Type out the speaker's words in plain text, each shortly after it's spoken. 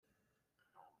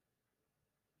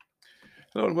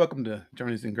Hello and welcome to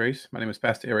Journeys in Grace. My name is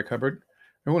Pastor Eric Hubbard.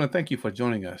 I want to thank you for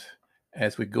joining us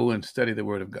as we go and study the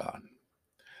Word of God.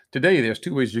 Today, there's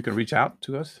two ways you can reach out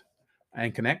to us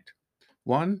and connect.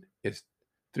 One is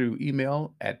through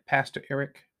email at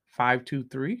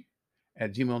pastoreric523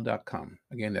 at gmail.com.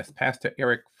 Again, that's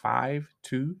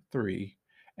pastoreric523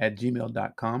 at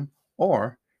gmail.com.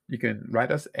 Or you can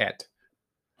write us at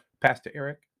Pastor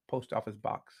Eric, Post Office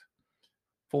Box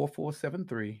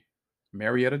 4473,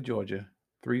 Marietta, Georgia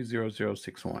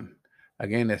 30061.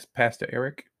 Again, that's Pastor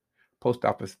Eric, Post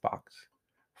Office Box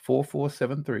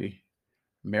 4473,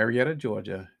 Marietta,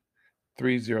 Georgia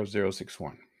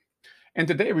 30061. And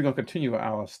today we're going to continue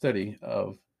our study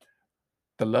of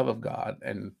the love of God.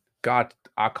 And God,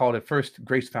 I call it first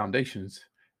Grace Foundations,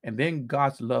 and then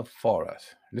God's love for us.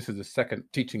 This is the second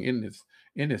teaching in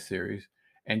this series.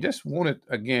 And just wanted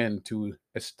again to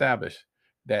establish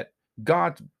that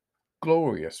God's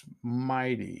glorious,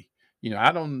 mighty.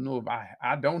 I don't know if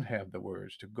I don't have the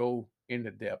words to go into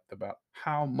depth about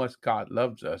how much God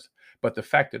loves us, but the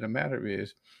fact of the matter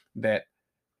is that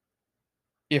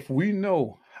if we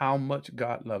know how much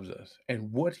God loves us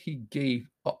and what he gave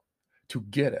up to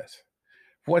get us,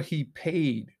 what he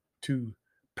paid to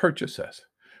purchase us,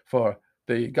 for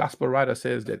the gospel writer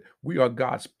says that we are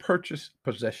God's purchased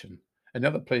possession.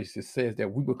 Another place it says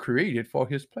that we were created for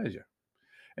his pleasure.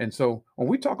 And so when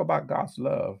we talk about God's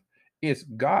love, it's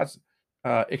God's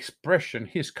expression,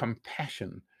 his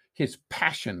compassion, his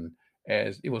passion,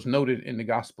 as it was noted in the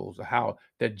Gospels, how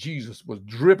that Jesus was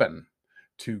driven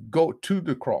to go to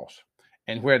the cross.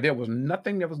 And where there was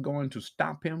nothing that was going to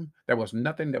stop him, there was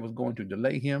nothing that was going to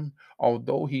delay him,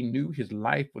 although he knew his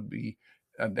life would be,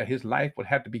 that his life would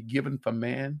have to be given for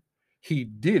man, he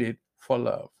did it for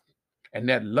love. And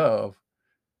that love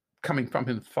coming from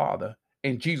his Father,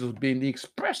 and Jesus being the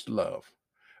expressed love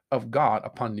of God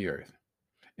upon the earth.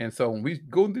 And so when we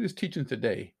go into this teaching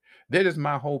today, that is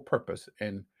my whole purpose.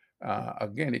 And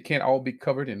again, it can't all be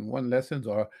covered in one lesson,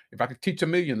 or if I could teach a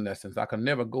million lessons, I can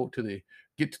never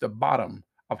get to the bottom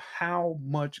of how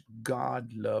much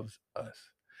God loves us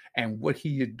and what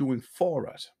he is doing for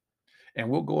us. And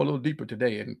we'll go a little deeper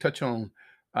today and touch on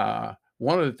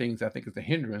one of the things I think is a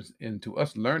hindrance into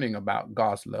us learning about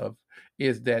God's love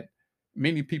is that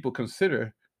many people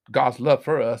consider God's love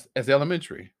for us as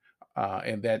elementary,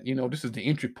 and that this is the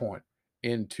entry point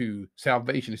into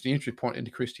salvation. It's the entry point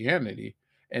into Christianity,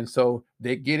 and so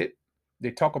they get it.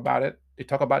 They talk about it. They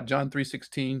talk about John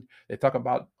 3:16. They talk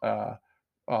about uh,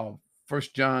 1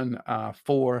 John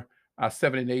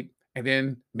 4:7 and 8, and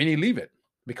then many leave it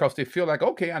because they feel like,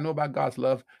 okay, I know about God's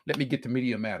love. Let me get to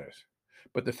media matters.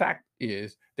 But the fact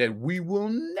is that we will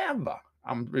never,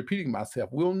 I'm repeating myself,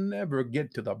 we'll never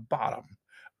get to the bottom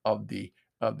of the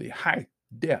height,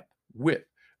 depth, width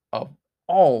of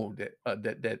all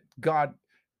that God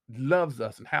loves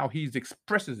us and how he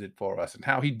expresses it for us and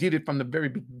how he did it from the very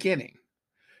beginning.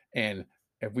 And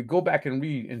if we go back and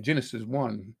read in Genesis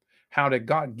 1, how that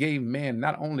God gave man,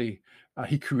 not only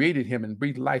he created him and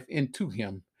breathed life into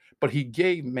him, but he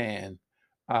gave man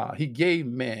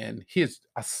his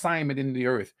assignment in the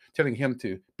earth, telling him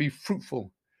to be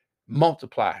fruitful,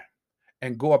 multiply,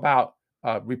 and go about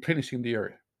replenishing the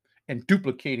earth and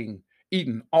duplicating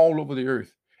Eden all over the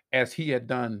earth as he had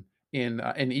done in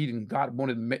Eden. God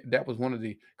that was one of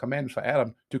the commandments for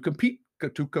Adam to complete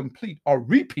or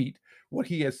repeat what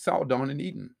he had saw done in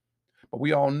Eden. But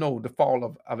we all know the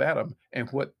fall of Adam and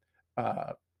what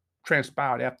uh,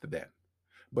 transpired after that.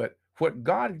 But what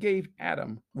God gave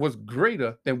Adam was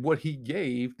greater than what he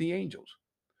gave the angels.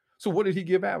 So what did he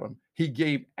give Adam? He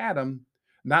gave Adam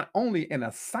not only an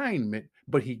assignment,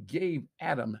 but he gave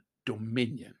Adam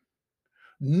dominion.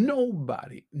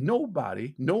 Nobody,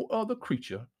 no other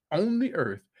creature on the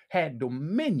earth had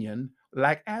dominion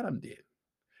like Adam did.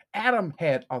 Adam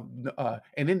had,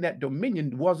 and in that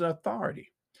dominion was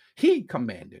authority. He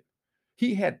commanded.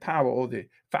 He had power over the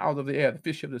fowls of the air, the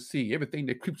fish of the sea, everything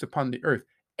that creeps upon the earth.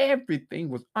 Everything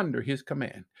was under his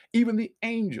command. Even the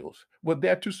angels were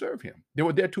there to serve him. They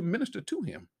were there to minister to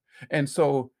him. And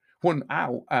so, when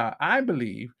I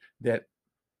believe that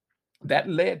that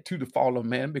led to the fall of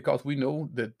man, because we know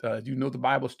that the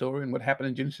Bible story and what happened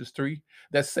in Genesis 3,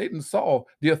 that Satan saw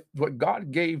what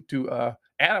God gave to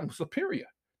Adam was superior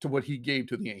to what he gave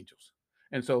to the angels.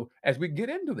 And so as we get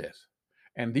into this,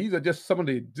 and these are just some of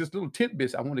the just little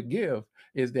tidbits I want to give,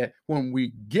 is that when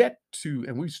we get to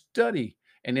and we study,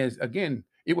 and as again,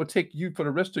 it will take you for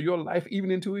the rest of your life,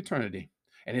 even into eternity.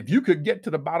 And if you could get to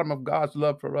the bottom of God's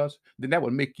love for us, then that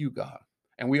would make you God.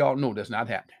 And we all know that's not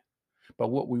happening. But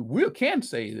what we can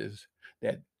say is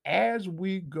that as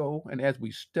we go and as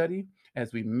we study,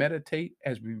 as we meditate,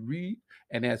 as we read,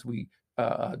 and as we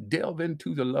delve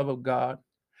into the love of God,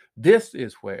 this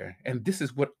is where, and this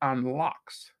is what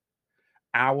unlocks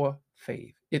our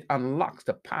faith. It unlocks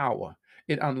the power.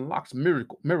 It unlocks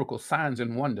miracle signs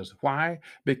and wonders. Why?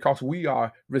 Because we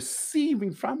are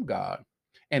receiving from God.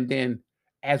 And then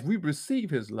as we receive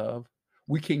his love,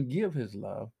 we can give his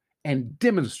love and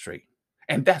demonstrate.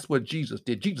 And that's what Jesus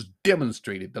did. Jesus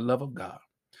demonstrated the love of God.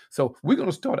 So we're going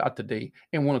to start out today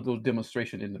in one of those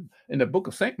demonstrations in the book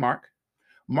of St. Mark.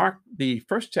 Mark, the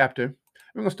first chapter.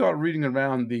 We're going to start reading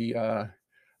around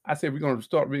I say we're going to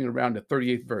start reading around the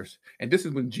 38th verse. And this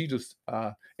is when Jesus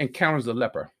encounters the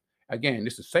leper. Again,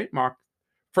 this is St. Mark,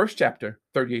 first chapter,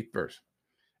 38th verse.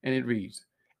 And it reads,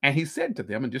 and he said to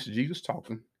them, and this is Jesus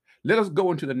talking, let us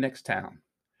go into the next town,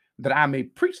 that I may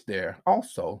preach there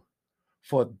also,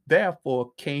 for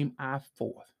therefore came I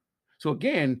forth. So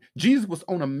again, Jesus was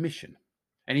on a mission.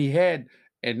 And he had,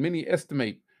 and many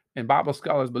estimate, and Bible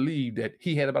scholars believe that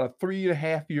he had about a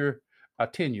 3.5 year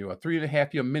tenure, a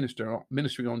 3.5 year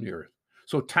ministry on the earth.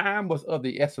 So time was of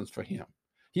the essence for him.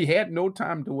 He had no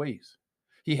time to waste.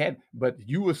 But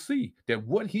you will see that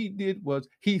what he did was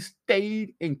he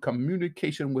stayed in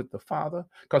communication with the Father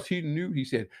because he knew, he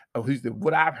said,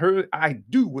 what I've heard, I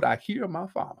do what I hear my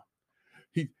Father.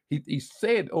 He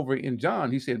said over in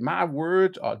John, he said, my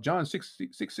words are, John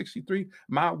 6:63,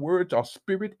 my words are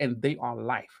spirit and they are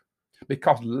life.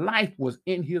 Because life was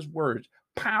in his words,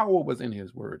 power was in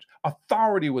his words,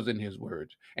 authority was in his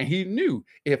words. And he knew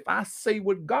if I say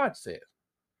what God says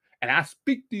and I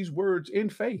speak these words in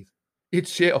faith, it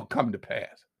shall come to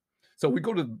pass. So we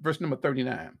go to verse number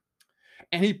 39.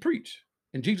 And he preached,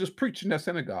 and Jesus preached in their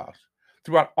synagogues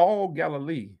throughout all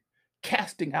Galilee,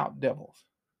 casting out devils.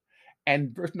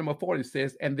 And verse number 40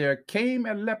 says, and there came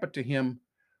a leper to him,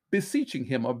 beseeching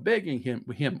him or begging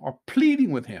him or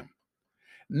pleading with him,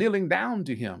 kneeling down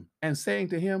to him and saying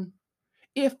to him,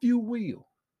 if you will,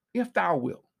 if thou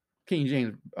wilt, King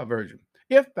James Version,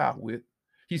 if thou wilt,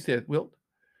 he said, wilt,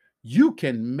 you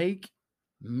can make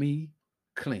me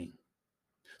clean.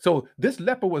 So this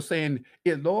leper was saying,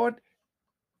 Lord,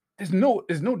 there's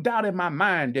no doubt in my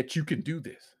mind that you can do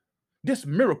this. This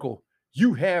miracle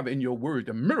you have in your word,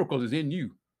 the miracle is in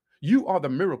you. You are the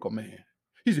miracle man.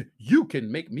 He said, you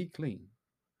can make me clean.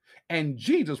 And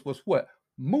Jesus was what?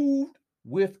 Moved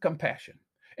with compassion.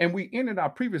 And we ended our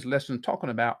previous lesson talking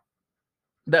about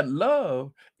that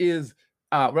love is,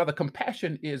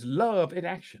 compassion is love in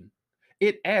action.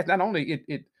 It adds, not only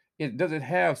it does it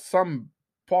have some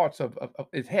parts of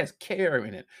it has care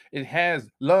in it, it has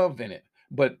love in it,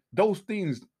 but those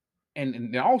things,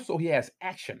 and also he has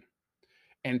action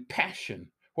and passion,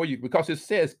 because it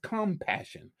says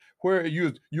compassion, where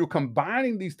you're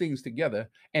combining these things together,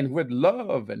 and with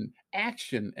love and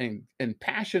action and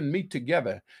passion meet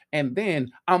together, and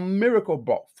then a miracle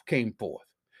came forth.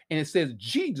 And it says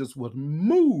Jesus was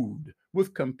moved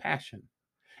with compassion,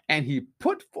 and he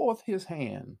put forth his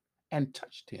hand and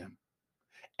touched him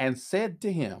and said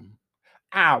to him,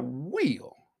 I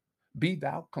will be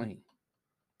thou clean.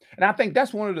 And I think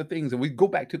that's one of the things, and we go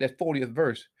back to that 40th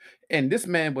verse. And this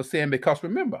man was saying, because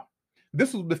remember,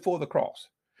 this was before the cross.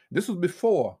 This was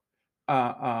before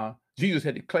Jesus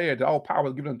had declared that all power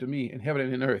is given unto me in heaven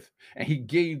and in earth. And he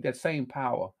gave that same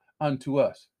power unto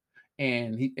us.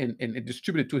 And he and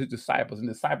distributed to his disciples, and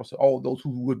the disciples to all those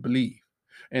who would believe.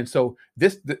 And so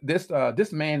this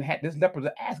man had this leper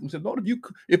to ask him, said, Lord,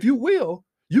 if you will,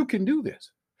 you can do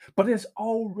this. But it's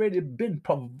already been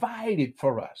provided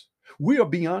for us. We are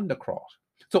beyond the cross.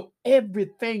 So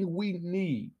everything we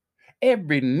need,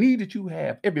 every need that you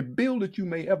have, every bill that you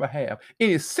may ever have,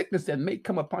 any sickness that may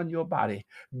come upon your body,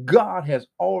 God has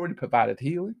already provided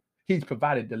healing. He's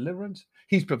provided deliverance.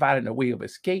 He's provided a way of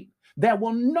escape. There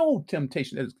will no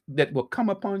temptation that will come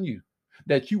upon you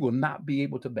that you will not be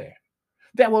able to bear.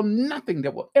 There will nothing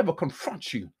that will ever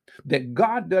confront you that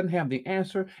God doesn't have the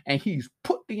answer, and he's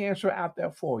put the answer out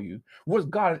there for you. What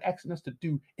God is asking us to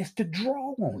do is to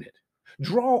draw on it.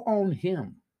 Draw on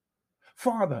him.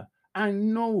 Father, I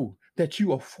know that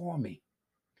you are for me.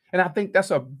 And I think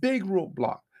that's a big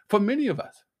roadblock for many of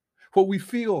us, where we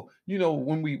feel,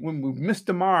 when we miss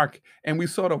the mark and we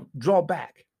sort of draw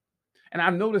back. And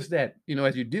I've noticed that,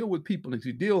 as you deal with people, as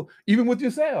you deal even with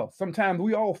yourself, sometimes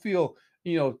we all feel,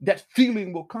 that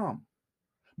feeling will come.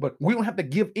 But we don't have to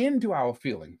give in to our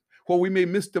feeling. Where we may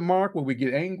miss the mark, where we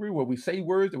get angry, where we say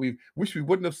words that we wish we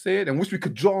wouldn't have said and wish we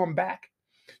could draw them back.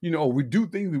 We do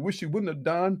things we wish we wouldn't have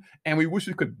done, and we wish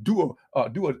we could do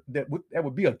that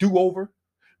would be a do-over.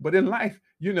 But in life,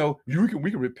 we can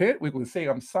repent, we can say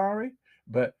I'm sorry,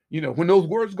 but when those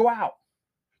words go out,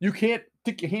 you can't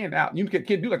stick your hand out. You can't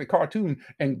do like a cartoon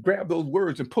and grab those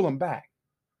words and pull them back.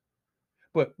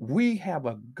 But we have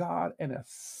a God and a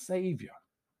Savior.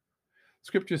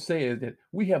 Scripture says that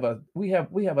we have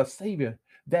a Savior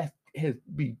that has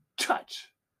be touched,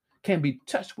 can be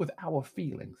touched with our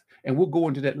feelings, and we'll go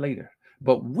into that later.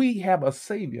 But we have a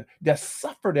Savior that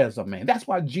suffered as a man. That's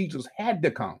why Jesus had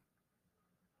to come.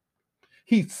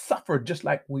 He suffered just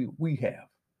like we have.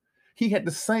 He had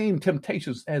the same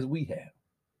temptations as we have.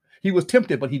 He was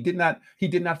tempted, but he did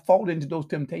not fall into those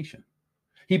temptations.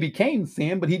 He became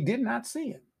sin, but he did not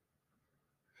sin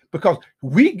because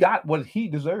we got what he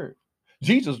deserved.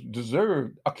 Jesus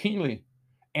deserved a kingly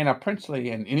and a princely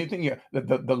and anything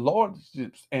the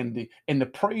lordships and the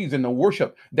praise and the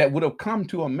worship that would have come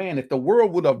to a man if the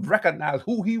world would have recognized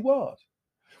who he was.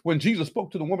 When Jesus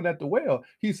spoke to the woman at the well,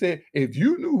 he said, if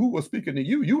you knew who was speaking to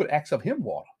you, you would ask of him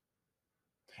water.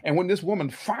 And when this woman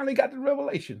finally got the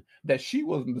revelation that she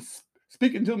was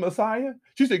speaking to the Messiah,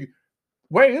 she said,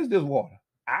 where is this water?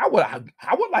 I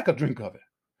would like a drink of it.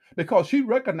 Because she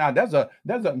recognized that's a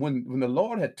when the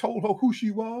Lord had told her who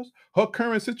she was, her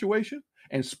current situation,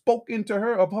 and spoke into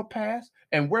her of her past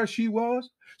and where she was,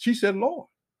 she said, Lord.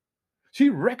 She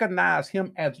recognized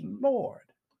him as Lord.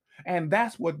 And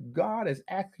that's what God is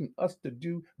asking us to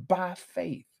do by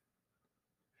faith.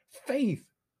 Faith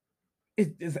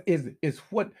is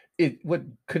what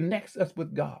connects us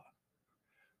with God.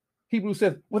 Hebrews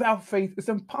says, without faith, it's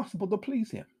impossible to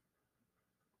please him.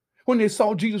 When they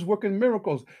saw Jesus working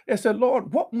miracles, they said,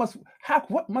 Lord, what must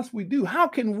we do? How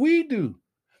can we do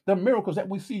the miracles that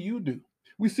we see you do?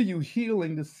 We see you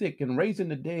healing the sick and raising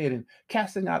the dead and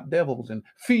casting out devils and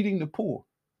feeding the poor.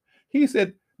 He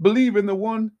said, believe in the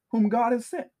one whom God has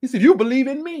sent. He said, you believe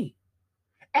in me.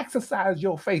 Exercise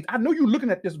your faith. I know you're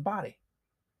looking at this body.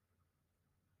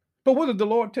 But what did the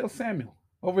Lord tell Samuel?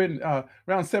 Over in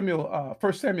around Samuel,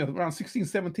 1 Samuel, around 16,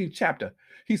 17 chapter.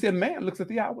 He said, man looks at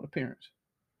the outward appearance.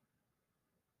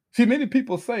 See, many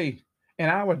people say in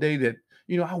our day that,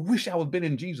 I wish I would have been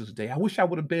in Jesus' day. I wish I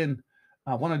would have been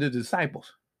one of the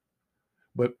disciples.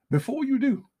 But if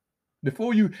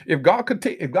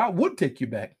God would take you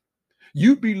back,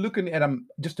 you'd be looking at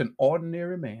just an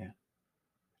ordinary man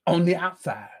on the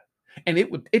outside. And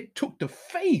it took the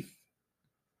faith.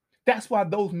 That's why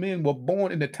those men were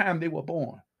born in the time they were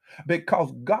born,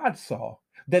 because God saw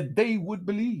that they would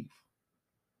believe.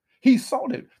 He saw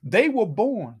that they were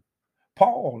born.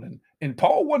 Paul and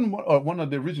Paul wasn't one of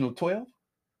the original 12,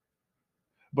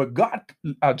 but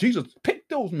Jesus picked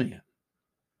those men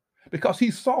because he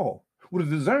saw with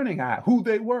a discerning eye who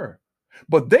they were.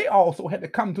 But they also had to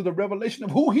come to the revelation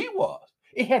of who he was.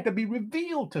 It had to be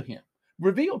revealed to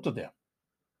them.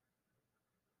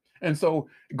 And so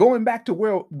going back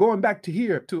to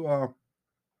here to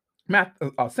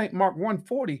St. Mark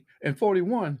 1:40 and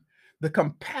 41, the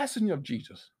compassion of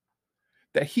Jesus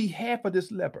that he had for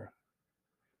this leper,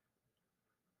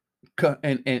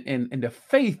 and the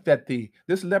faith that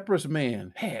this leprous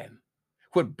man had,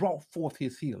 what brought forth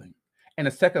his healing. And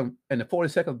the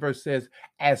 42nd verse says,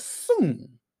 as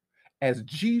soon as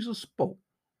Jesus spoke,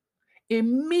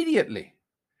 immediately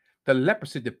the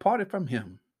leprosy departed from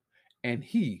him, and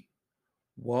he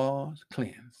was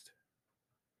cleansed.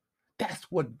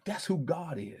 That's who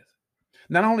God is.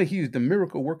 Not only he is the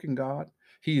miracle working God,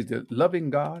 he is the loving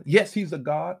God. Yes, he's a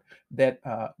God that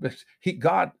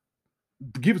God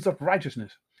gives us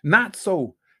righteousness. Not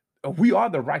so. We are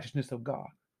the righteousness of God.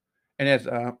 And as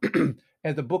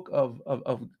as the book of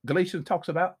Galatians talks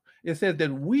about, it says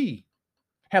that we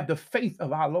have the faith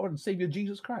of our Lord and Savior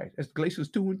Jesus Christ. That's Galatians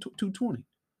 2 and 2:20.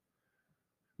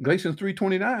 Galatians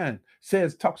 3:29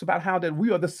 talks about how that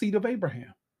we are the seed of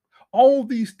Abraham. All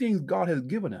these things God has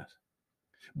given us.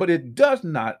 But it does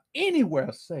not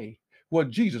anywhere say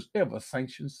what Jesus ever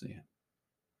sanctioned sin.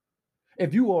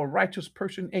 If you are a righteous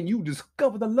person and you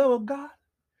discover the love of God,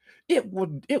 it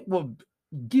will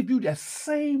give you that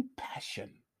same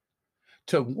passion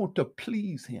to want to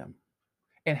please him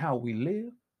and how we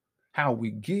live, how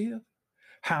we give,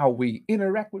 how we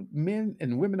interact with men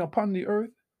and women upon the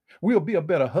earth. We'll be a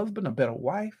better husband, a better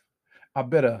wife, a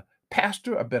better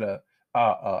pastor, a better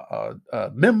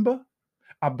member,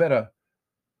 a better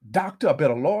doctor, a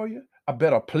better lawyer, a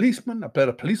better policeman, a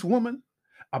better policewoman,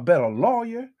 a better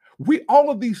lawyer. All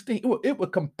of these things, it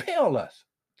would compel us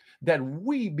that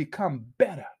we become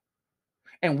better.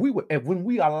 And when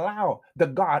we allow the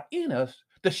God in us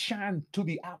to shine to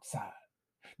the outside,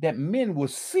 that men will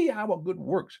see our good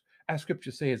works, as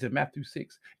scripture says in Matthew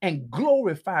 6, and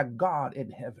glorify God in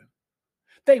heaven.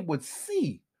 They would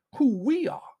see who we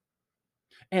are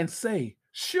and say,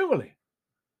 surely,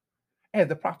 as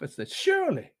the prophet said,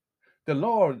 surely the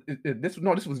Lord, this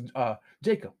was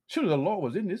Jacob, surely the Lord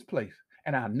was in this place.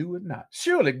 and I knew it not.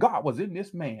 Surely God was in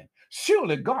this man.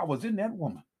 Surely God was in that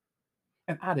woman.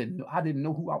 And I didn't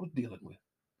know who I was dealing with.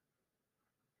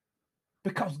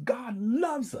 Because God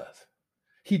loves us.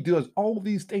 He does all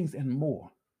these things and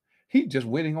more. He's just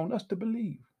waiting on us to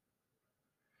believe.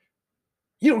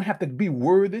 You don't have to be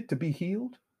worthy to be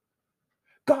healed.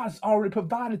 God's already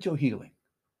provided your healing.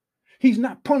 He's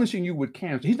not punishing you with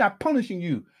cancer. He's not punishing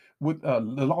you with the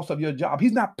loss of your job.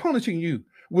 He's not punishing you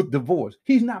with divorce.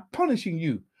 He's not punishing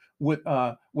you with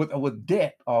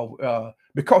debt or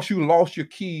because you lost your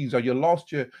keys or you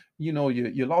lost your, you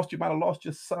might have lost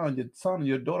your son,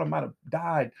 your daughter might have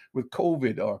died with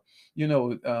COVID, or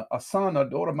a son or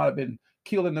daughter might have been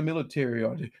killed in the military,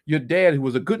 or your dad who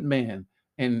was a good man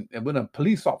and with a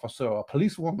police officer or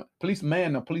a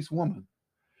policeman or policewoman,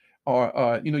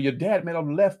 or your dad may have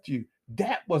left you.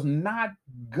 That was not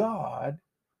God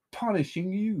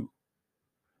punishing you.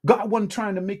 God wasn't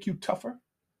trying to make you tougher.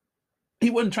 He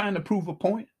wasn't trying to prove a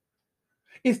point.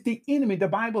 It's the enemy. The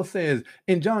Bible says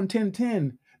in John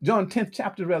 10:10, John 10th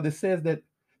chapter rather, it says that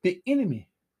the enemy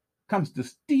comes to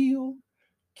steal,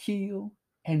 kill,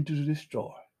 and to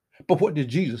destroy. But what did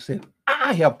Jesus say?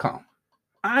 I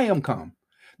am come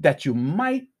that you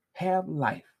might have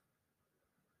life,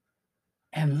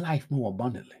 and life more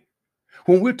abundantly.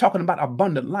 When we're talking about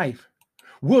abundant life,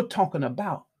 we're talking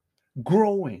about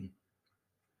growing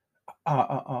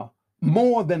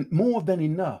more than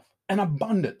enough, an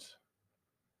abundance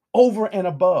over and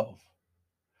above.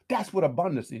 That's what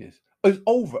abundance is. It's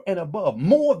over and above,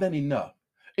 more than enough,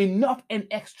 enough and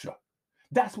extra.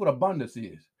 That's what abundance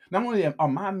is. Not only are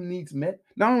my needs met,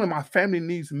 not only my family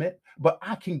needs met, but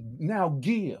I can now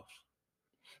give.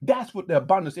 That's what the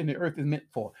abundance in the earth is meant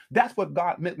for. That's what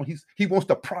God meant when He wants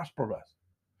to prosper us.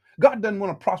 God doesn't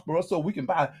want to prosper us so we can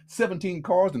buy 17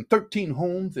 cars and 13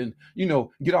 homes and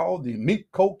get all the mink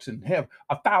coats and have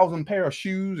 1,000 pair of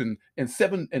shoes and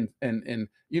seven and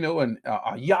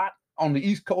a yacht on the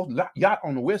East Coast, yacht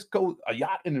on the West Coast, a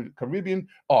yacht in the Caribbean,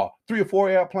 or 3 or 4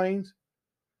 airplanes.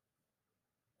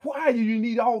 Why do you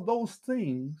need all those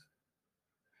things?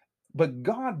 But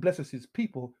God blesses His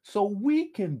people so we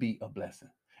can be a blessing.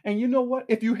 And you know what?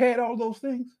 If you had all those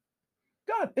things,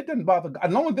 God, it doesn't bother God.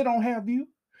 As long as they don't have you,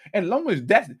 and long as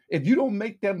if you don't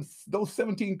make those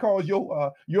 17 cars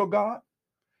your God,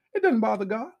 it doesn't bother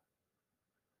God.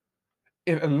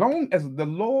 As long as the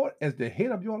Lord as the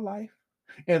head of your life,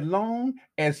 as long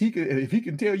as if He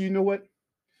can tell you, you know what,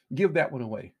 give that one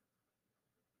away.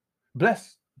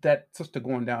 Bless that sister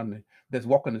going down that's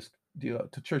walking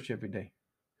to church every day.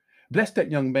 Bless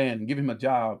that young man and give him a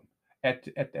job at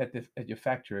your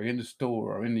factory, or in the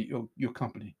store, or in your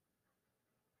company.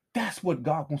 That's what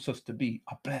God wants us to be,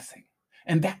 a blessing.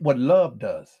 And that's what love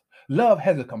does. Love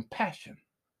has a compassion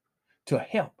to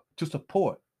help, to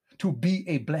support, to be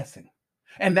a blessing.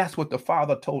 And that's what the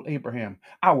Father told Abraham.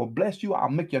 I will bless you. I'll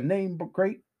make your name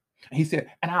great. And He said,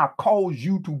 and I'll cause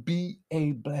you to be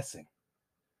a blessing.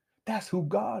 That's who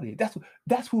God is.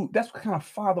 That's what kind of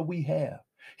Father we have.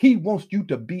 He wants you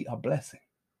to be a blessing.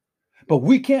 But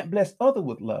we can't bless others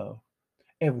with love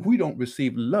if we don't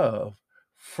receive love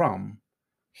from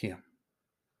Him.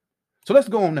 So let's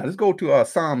go on now. Let's go to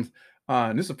Psalms.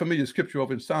 And this is a familiar scripture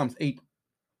over in Psalms 8,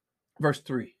 verse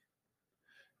 3.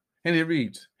 And it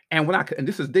reads, and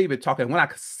this is David talking, when I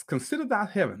consider thy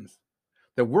heavens,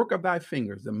 the work of thy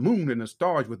fingers, the moon and the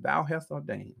stars which thou hast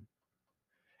ordained.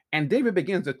 And David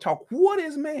begins to talk, what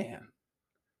is man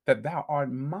that thou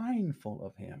art mindful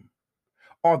of him,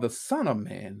 or the son of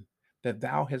man that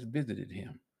thou hast visited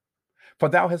him? For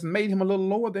thou hast made him a little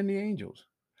lower than the angels,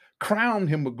 crowned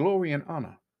him with glory and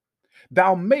honor.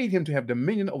 Thou made him to have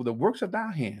dominion over the works of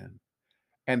thy hand,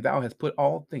 and thou hast put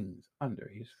all things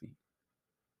under his feet.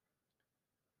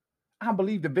 I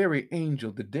believe the very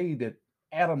angel, the day that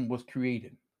Adam was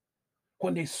created,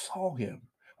 when they saw him,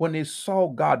 when they saw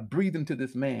God breathe into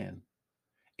this man,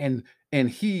 and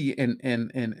he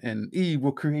and Eve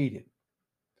were created,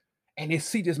 and they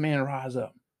see this man rise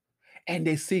up, and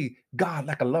they see God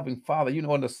like a loving father,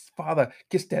 and the father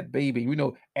gets that baby.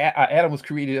 Adam was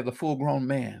created as a full-grown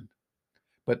man,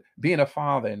 but being a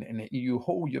father, and you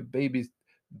hold your baby's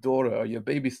daughter or your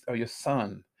baby's or your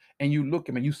son, and you look at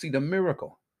him and you see the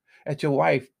miracle at your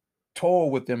wife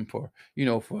toiled with them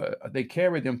they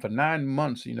carried them for 9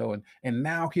 months, and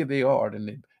now here they are,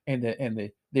 and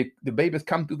the babies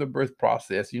come through the birth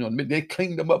process, they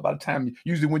clean them up by the time,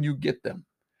 usually when you get them,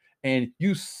 and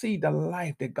you see the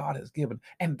life that God has given,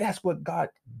 and that's what God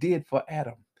did for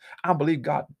Adam. I believe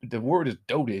God, the word is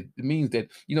doted. It means that,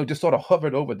 just sort of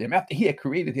hovered over them after He had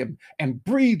created him and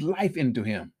breathed life into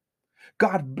him.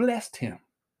 God blessed him,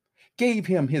 gave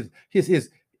him his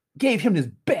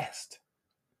best.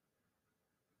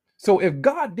 So if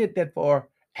God did that for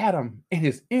Adam in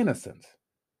his innocence,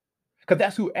 because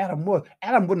that's who Adam was.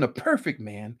 Adam wasn't a perfect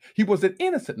man. He was an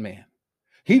innocent man.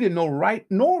 He didn't know right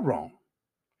nor wrong.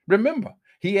 Remember,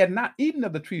 he had not eaten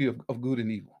of the tree of good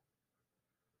and evil.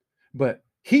 But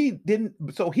he didn't,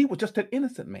 so he was just an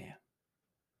innocent man.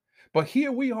 But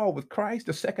here we are with Christ,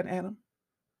 the second Adam.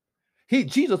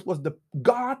 Jesus was the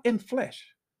God in flesh.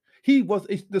 He was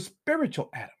the spiritual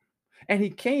Adam. And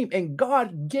he came and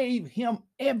God gave him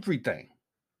everything.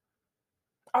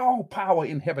 All power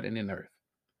in heaven and in earth.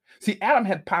 See, Adam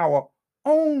had power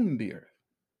on the earth.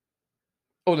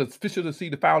 Oh, the fish of the sea,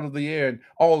 the fowl of the air, and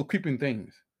all the creeping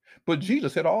things. But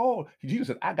Jesus said,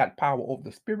 I got power over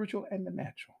the spiritual and the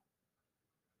natural.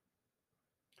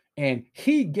 And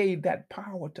he gave that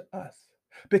power to us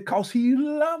because he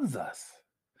loves us.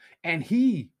 And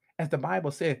he, as the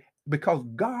Bible said, because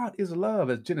God is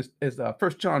love, as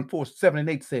 1 John 4:7 and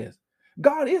 8 says,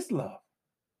 God is love.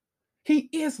 He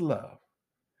is love.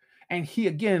 And he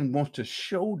again wants to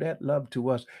show that love to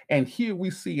us. And here we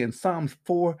see in Psalms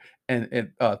 4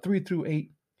 and 3 through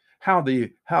 8, how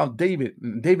David,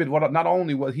 not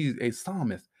only was he a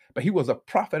psalmist, but he was a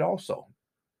prophet also.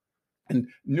 And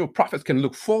prophets can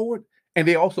look forward and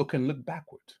they also can look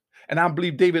backwards. And I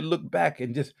believe David looked back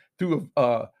and just through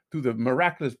the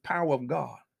miraculous power of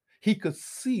God, he could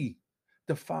see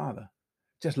the Father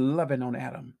just loving on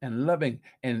Adam and loving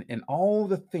and all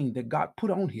the things that God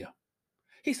put on him.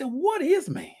 He said, what is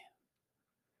man?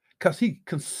 Because he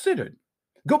considered,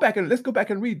 let's go back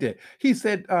and read that. He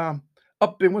said,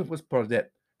 up in what's part of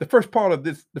that? The first part of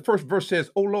this, the first verse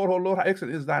says, O Lord, how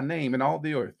excellent is thy name in all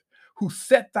the earth, who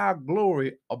set thy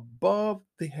glory above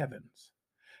the heavens.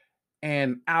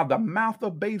 And out of the mouth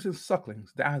of babes and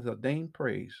sucklings, thou hast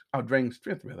ordained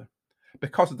strength,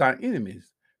 because of thy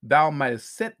enemies, thou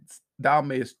mayest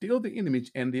still the enemy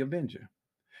and the avenger.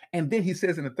 And then he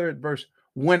says in the third verse,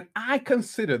 when I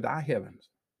consider thy heavens,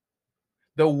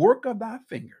 the work of thy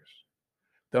fingers,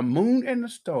 the moon and the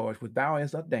stars which thou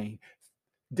hast ordained.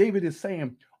 David is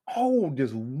saying, all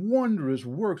this wondrous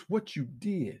works, what you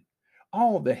did,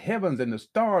 all the heavens and the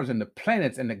stars and the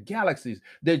planets and the galaxies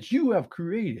that you have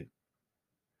created.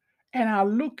 And I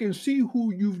look and see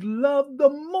who you've loved the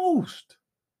most.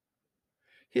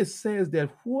 It says that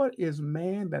what is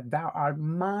man that thou art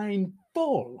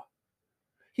mindful?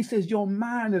 He says your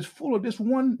mind is full of this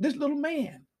little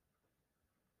man.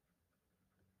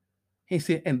 He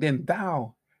said, and then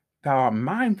thou art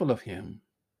mindful of him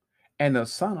and the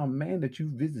Son of Man that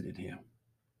you visited him.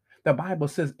 The Bible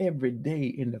says every day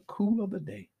in the cool of the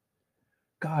day,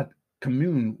 God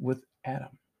communed with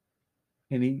Adam.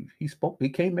 And he spoke, he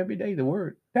came every day, the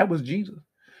word. That was Jesus.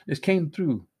 Just came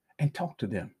through and talked to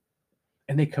them.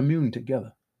 And they communed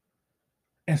together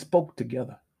and spoke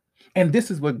together. And this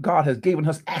is what God has given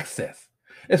us access.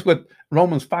 It's what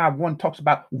Romans 5:1 talks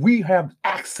about. We have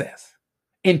access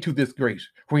into this grace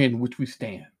wherein which we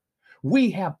stand.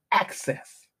 We have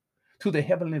access to the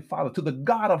Heavenly Father, to the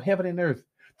God of heaven and earth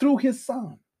through his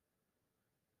Son.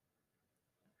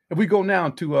 If we go now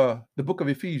to the book of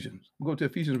Ephesians, we'll go to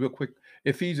Ephesians real quick.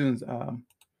 Ephesians,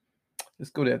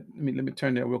 let's go there. Let me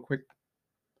turn there real quick.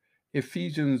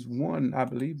 Ephesians 1, I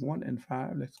believe, 1 and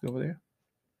 5. Let's go there.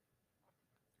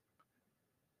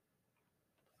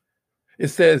 It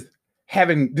says,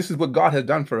 this is what God has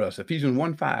done for us. Ephesians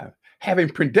 1:5, having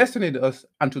predestinated us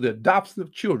unto the adoption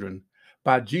of children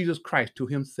by Jesus Christ to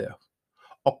himself,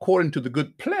 according to the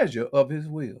good pleasure of his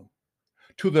will,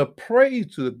 to the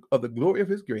praise of the glory of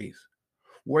his grace,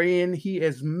 wherein he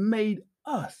has made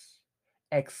us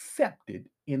accepted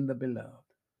in the beloved.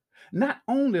 Not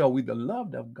only are we the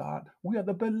loved of God, we are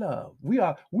the beloved. We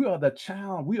are the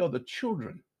child, we are the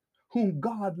children whom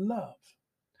God loves.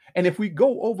 And if we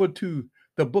go over to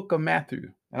the book of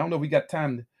Matthew, I don't know if we got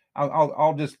time.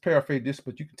 I'll just paraphrase this,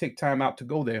 but you can take time out to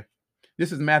go there.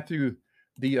 This is Matthew.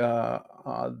 I'm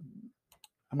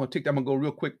gonna go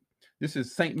real quick. This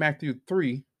is St. Matthew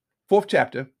 3, 4th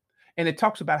chapter, and it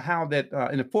talks about how that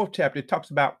in the 4th chapter it talks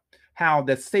about how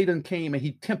that Satan came and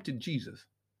he tempted Jesus,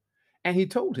 and he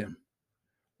told him,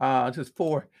 just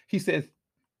 4. He says,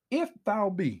 "If thou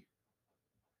be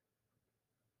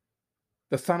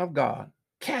the Son of God,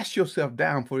 cast yourself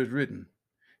down, for it is written,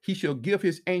 he shall give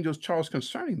his angels charge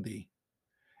concerning thee,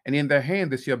 and in their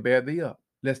hand they shall bear thee up,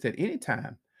 lest at any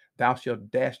time thou shalt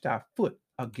dash thy foot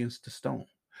against the stone."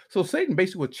 So Satan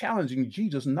basically was challenging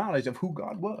Jesus' knowledge of who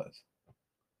God was.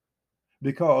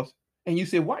 Because, and you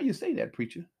say, why you say that,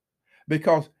 preacher?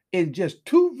 Because in just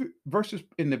 2 verses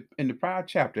in the prior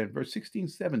chapter, in verse 16,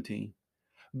 17,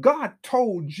 God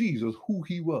told Jesus who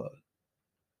he was.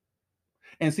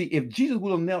 And see, if Jesus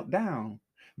would have knelt down,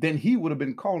 then he would have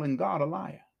been calling God a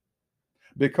liar.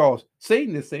 Because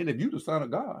Satan is saying, if you're the son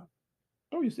of God,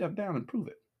 throw yourself down and prove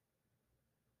it.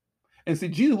 And see,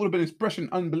 Jesus would have been expressing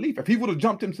unbelief. If he would have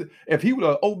jumped him, if he would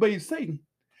have obeyed Satan,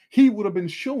 he would have been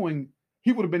showing,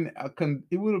 he would have been,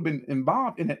 he would have been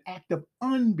involved in an act of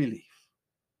unbelief.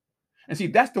 And see,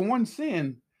 that's the one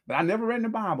sin that I never read in the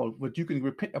Bible, but you can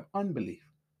repent of unbelief.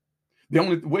 The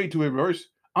only way to reverse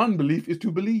unbelief is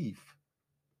to believe.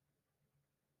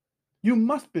 You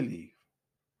must believe.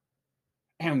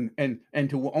 And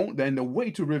the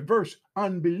way to reverse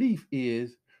unbelief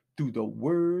is through the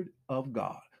word of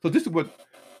God. So this is what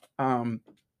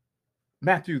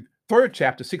Matthew 3rd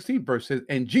chapter 16 verse says,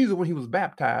 and Jesus, when he was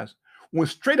baptized, went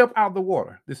straight up out of the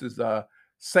water. This is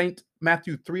Saint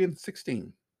Matthew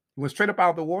 3:16. He went straight up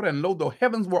out of the water, and lo, the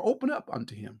heavens were opened up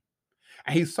unto him.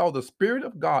 And he saw the Spirit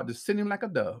of God descending like a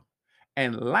dove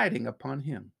and lighting upon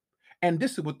him. And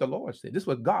this is what the Lord said. This is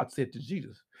what God said to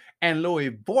Jesus. And lo, a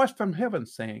voice from heaven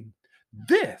saying,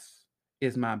 this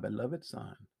is my beloved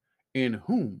Son, in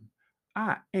whom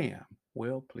I am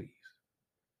well pleased.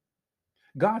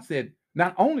 God said,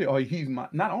 not only he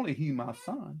my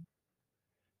son,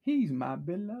 he's my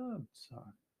beloved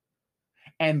Son.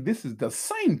 And this is the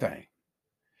same thing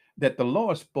that the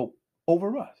Lord spoke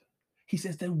over us. He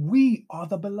says that we are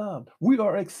the beloved. We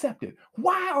are accepted.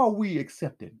 Why are we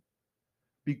accepted?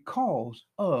 Because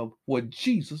of what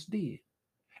Jesus did.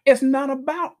 It's not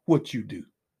about what you do.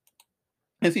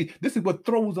 And see, this is what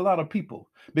throws a lot of people.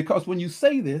 Because when you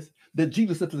say this, that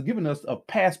Jesus has given us a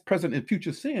past, present, and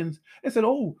future sins, they said,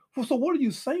 oh, well, so what are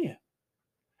you saying?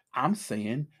 I'm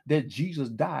saying that Jesus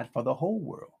died for the whole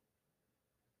world.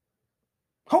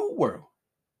 Whole world.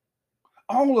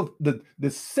 All of the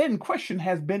sin question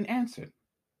has been answered.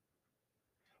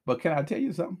 But can I tell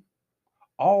you something?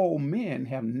 All men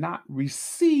have not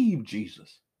received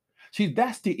Jesus. See,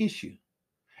 that's the issue.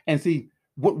 And see,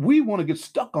 what we want to get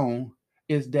stuck on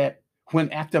is that when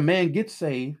after man gets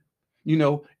saved,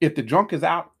 if the drunk is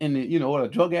out in the, or a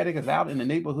drug addict is out in the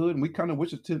neighborhood, and we come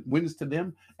to witness to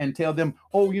them and tell them,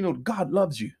 oh, God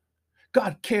loves you.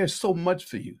 God cares so much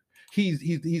for you. He's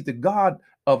the God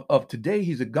of today.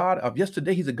 He's the God of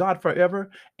yesterday. He's a God forever.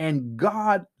 And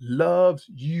God loves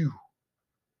you.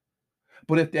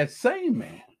 But if that same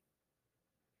man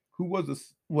who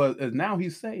was now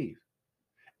he's saved,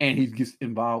 and he gets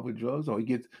involved with drugs, or he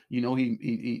gets,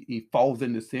 he falls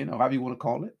into sin, or however you want to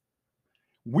call it,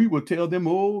 we will tell them,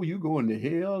 oh, you going to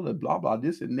hell, and blah, blah,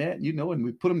 this and that, and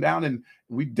we put them down and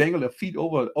we dangle their feet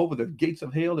over the gates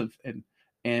of hell and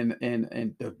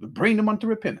bring them unto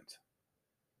repentance.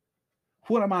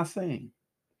 What am I saying?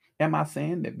 Am I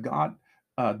saying that God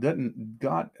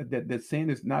that sin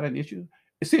is not an issue?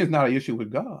 Sin is not an issue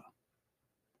with God,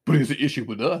 but it's an issue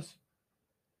with us.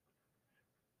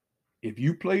 If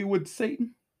you play with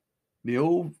Satan, the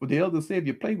elder said, if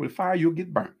you play with fire, you'll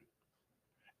get burnt.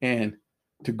 And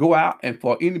to go out and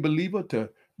for any believer to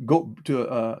go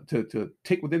to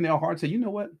take within their heart, say, you know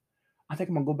what? I think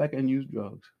I'm gonna go back and use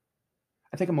drugs.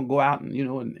 I think I'm gonna go out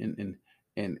and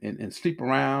and sleep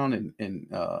around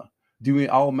and doing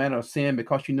all manner of sin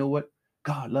because you know what?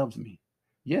 God loves me.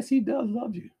 Yes, he does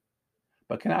love you.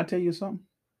 But can I tell you something?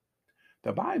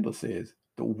 The Bible says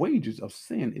the wages of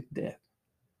sin is death.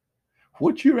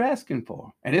 What you're asking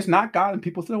for, and it's not God. And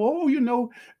people say, "Oh,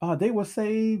 they were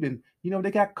saved, and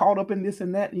they got caught up in this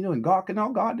and that, and God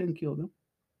didn't kill them.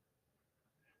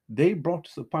 They brought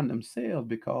this upon themselves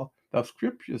because the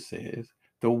Scripture says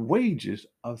the wages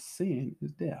of sin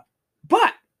is death,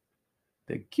 but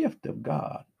the gift of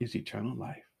God is eternal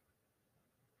life."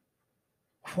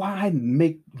 Why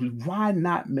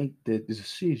not make the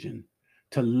decision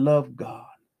to love God?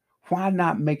 Why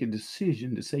not make a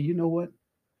decision to say, you know what?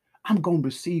 I'm going to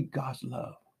receive God's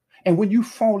love. And when you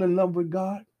fall in love with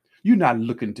God, you're not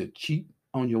looking to cheat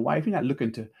on your wife. You're not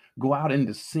looking to go out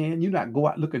into sin. You're not go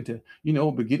out looking to,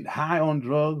 be getting high on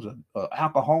drugs or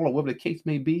alcohol or whatever the case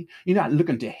may be. You're not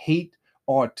looking to hate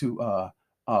or to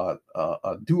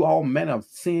do all manner of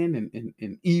sin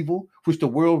and evil, which the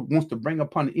world wants to bring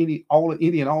upon any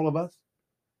and all of us.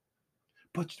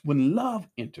 But when love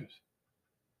enters,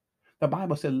 the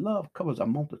Bible said love covers a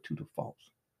multitude of faults.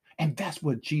 And that's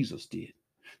what Jesus did.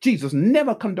 Jesus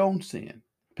never condoned sin.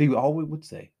 But he always would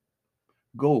say,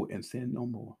 go and sin no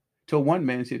more. Till one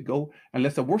man said, go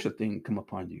unless a worse thing come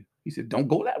upon you. He said, don't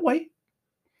go that way.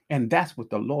 And that's what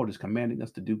the Lord is commanding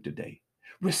us to do today.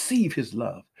 Receive his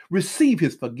love, receive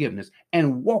his forgiveness,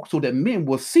 and walk so that men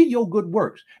will see your good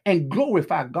works and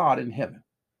glorify God in heaven.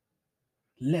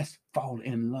 Let's fall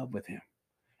in love with him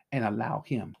and allow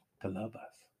him to love us.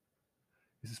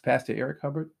 This is Pastor Eric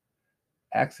Hubbard,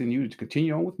 asking you to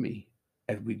continue on with me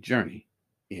as we journey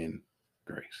in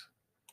grace.